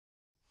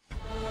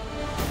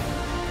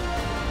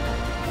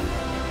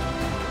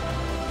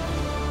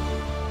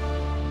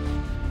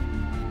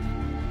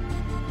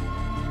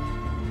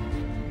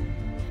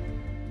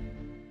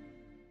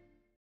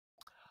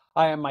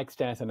I am Mike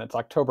Stanton. It's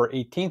October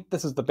 18th.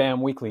 This is the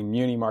BAM Weekly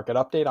Muni Market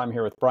Update. I'm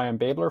here with Brian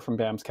Babler from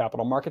BAM's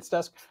Capital Markets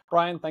Desk.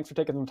 Brian, thanks for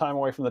taking some time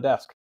away from the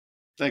desk.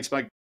 Thanks,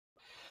 Mike.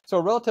 So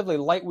a relatively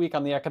light week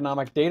on the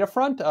economic data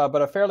front,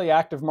 but a fairly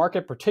active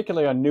market,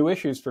 particularly on new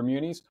issues for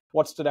munis.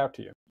 What stood out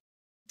to you?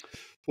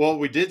 Well,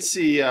 we did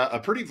see a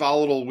pretty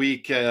volatile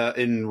week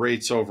in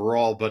rates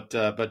overall,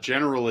 but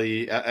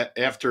generally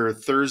after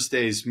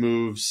Thursday's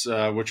moves,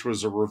 which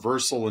was a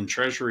reversal in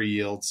Treasury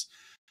yields,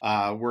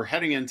 we're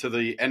heading into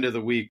the end of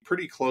the week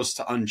pretty close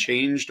to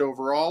unchanged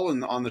overall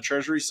on the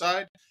Treasury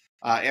side.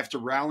 After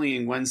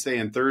rallying Wednesday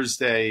and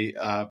Thursday,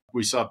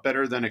 we saw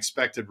better than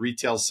expected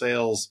retail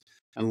sales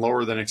and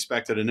lower than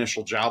expected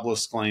initial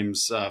jobless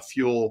claims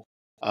fuel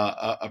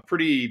a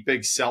pretty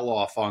big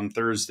sell-off on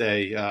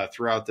Thursday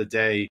throughout the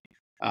day.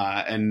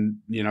 And,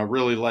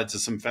 really led to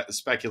some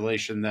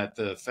speculation that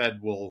the Fed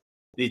will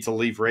need to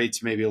leave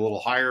rates maybe a little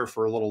higher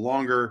for a little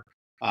longer,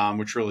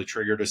 which really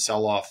triggered a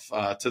sell-off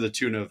to the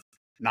tune of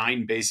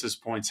 9 basis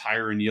points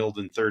higher in yield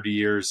in 30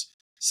 years,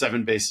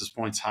 7 basis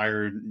points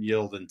higher in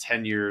yield in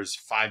 10 years,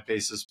 5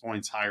 basis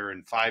points higher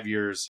in 5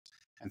 years,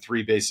 and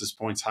 3 basis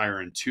points higher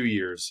in 2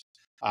 years.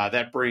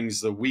 That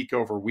brings the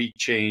week-over-week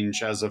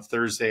change as of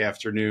Thursday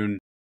afternoon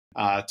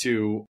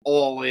to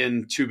all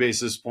in 2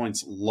 basis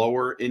points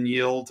lower in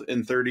yield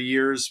in 30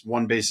 years,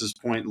 1 basis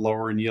point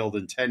lower in yield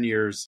in 10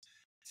 years,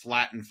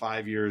 flat in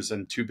 5 years,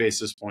 and 2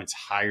 basis points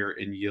higher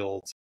in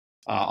yield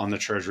on the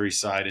Treasury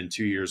side in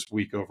 2 years,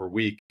 week over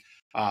week.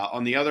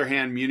 On the other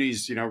hand,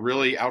 munis,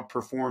 really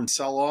outperformed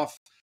sell-off,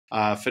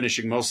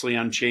 finishing mostly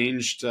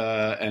unchanged,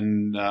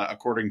 and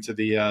according to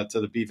the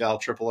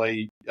BVAL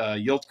AAA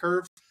yield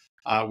curve,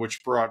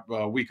 which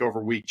brought week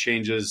over week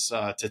changes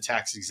to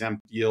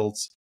tax-exempt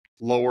yields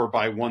lower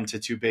by 1 to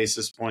 2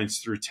 basis points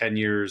through 10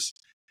 years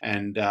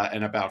and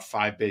about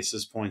 5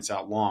 basis points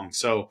out long.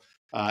 So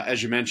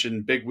as you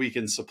mentioned, big week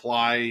in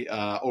supply,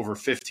 over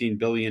 15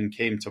 billion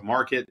came to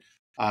market.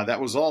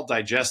 That was all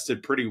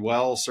digested pretty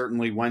well.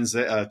 Certainly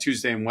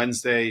Tuesday and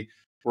Wednesday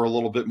were a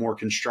little bit more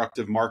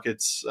constructive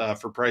markets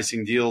for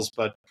pricing deals,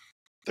 but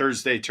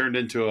Thursday turned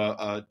into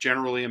a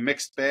generally a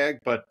mixed bag,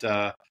 but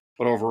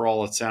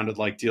overall it sounded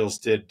like deals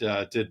did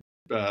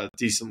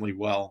decently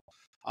well.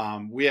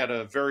 We had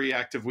a very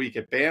active week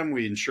at BAM.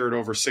 We insured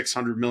over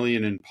 600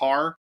 million in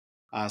par.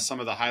 Some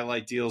of the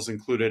highlight deals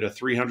included a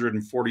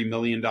 $340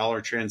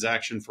 million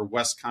transaction for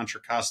West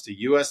Contra Costa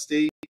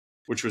USD,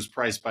 which was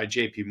priced by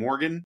JP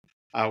Morgan.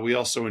 We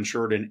also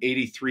insured an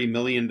 $83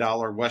 million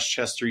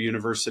Westchester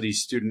University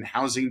student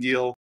housing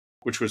deal,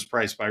 which was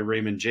priced by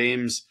Raymond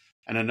James,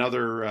 and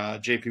another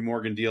JP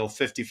Morgan deal,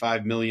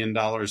 $55 million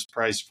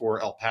priced for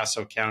El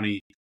Paso County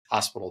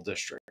Hospital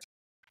District.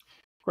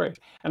 Great.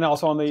 And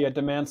also on the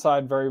demand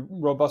side, very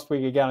robust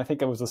week again. I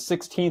think it was the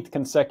 16th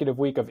consecutive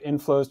week of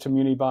inflows to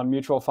muni bond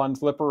mutual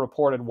funds. Lipper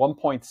reported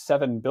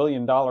 $1.7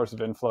 billion of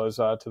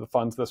inflows to the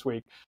funds this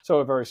week. So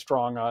a very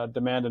strong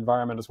demand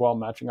environment as well,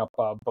 matching up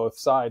both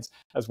sides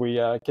as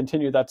we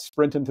continue that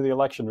sprint into the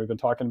election. We've been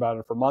talking about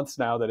it for months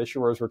now, that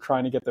issuers were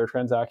trying to get their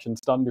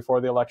transactions done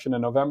before the election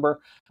in November.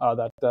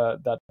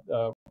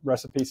 That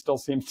recipe still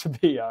seems to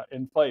be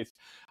in place.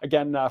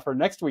 Again, for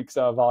next week's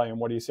volume,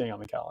 what are you seeing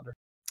on the calendar?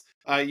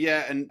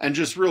 And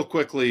just real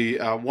quickly,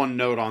 one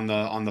note on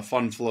the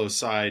fund flow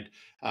side.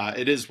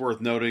 It is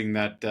worth noting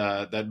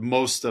that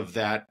most of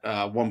that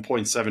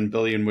 1.7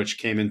 billion, which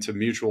came into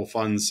mutual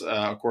funds,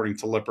 according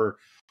to Lipper,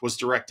 was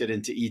directed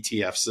into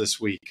ETFs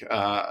this week.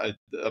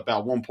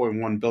 About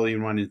 1.1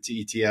 billion went into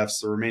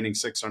ETFs. The remaining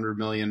 600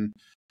 million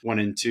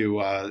went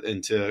into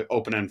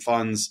open-end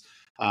funds,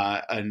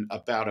 and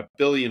about $1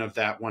 billion of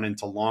that went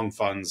into long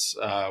funds,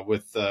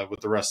 with the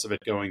rest of it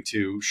going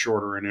to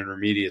shorter and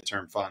intermediate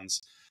term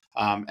funds.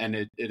 And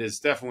it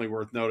is definitely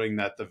worth noting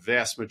that the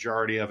vast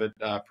majority of it,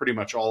 pretty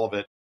much all of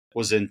it,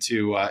 was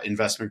into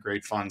investment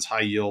grade funds,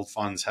 high yield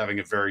funds, having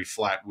a very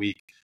flat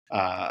week.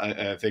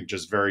 I think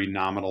just very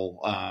nominal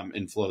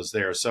inflows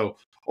there. So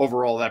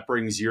overall, that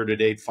brings year to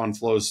date fund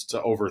flows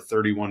to over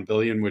 31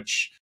 billion,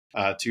 which,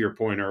 to your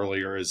point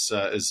earlier, is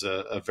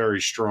a very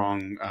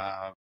strong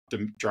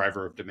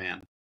driver of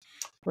demand.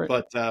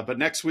 Right. But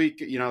next week,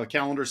 the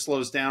calendar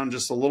slows down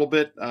just a little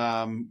bit.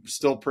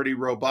 Still pretty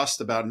robust,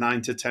 about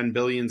 9 to 10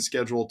 billion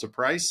scheduled to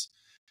price.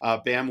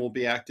 BAM will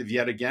be active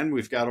yet again.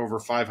 We've got over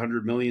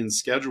 500 million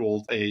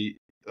scheduled. A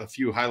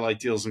few highlight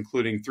deals,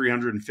 including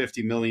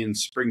 350 million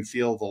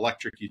Springfield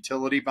electric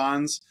utility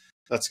bonds.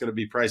 That's going to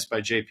be priced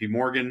by JP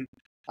Morgan.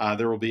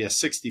 There will be a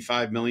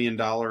 $65 million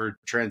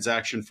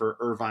transaction for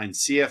Irvine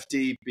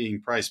CFD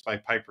being priced by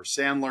Piper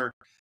Sandler.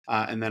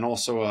 And then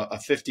also a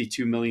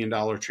 $52 million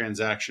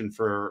transaction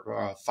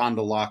for Fond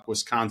du Lac,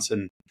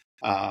 Wisconsin,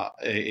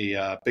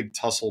 a big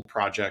tussle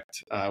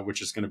project,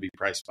 which is going to be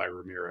priced by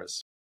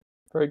Ramirez.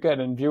 Very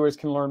good. And viewers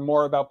can learn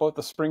more about both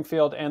the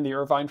Springfield and the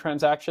Irvine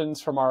transactions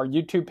from our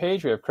YouTube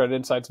page. We have Credit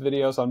Insights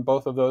videos on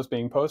both of those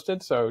being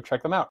posted, so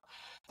check them out.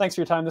 Thanks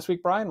for your time this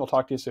week, Brian. We'll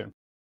talk to you soon.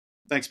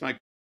 Thanks, Mike.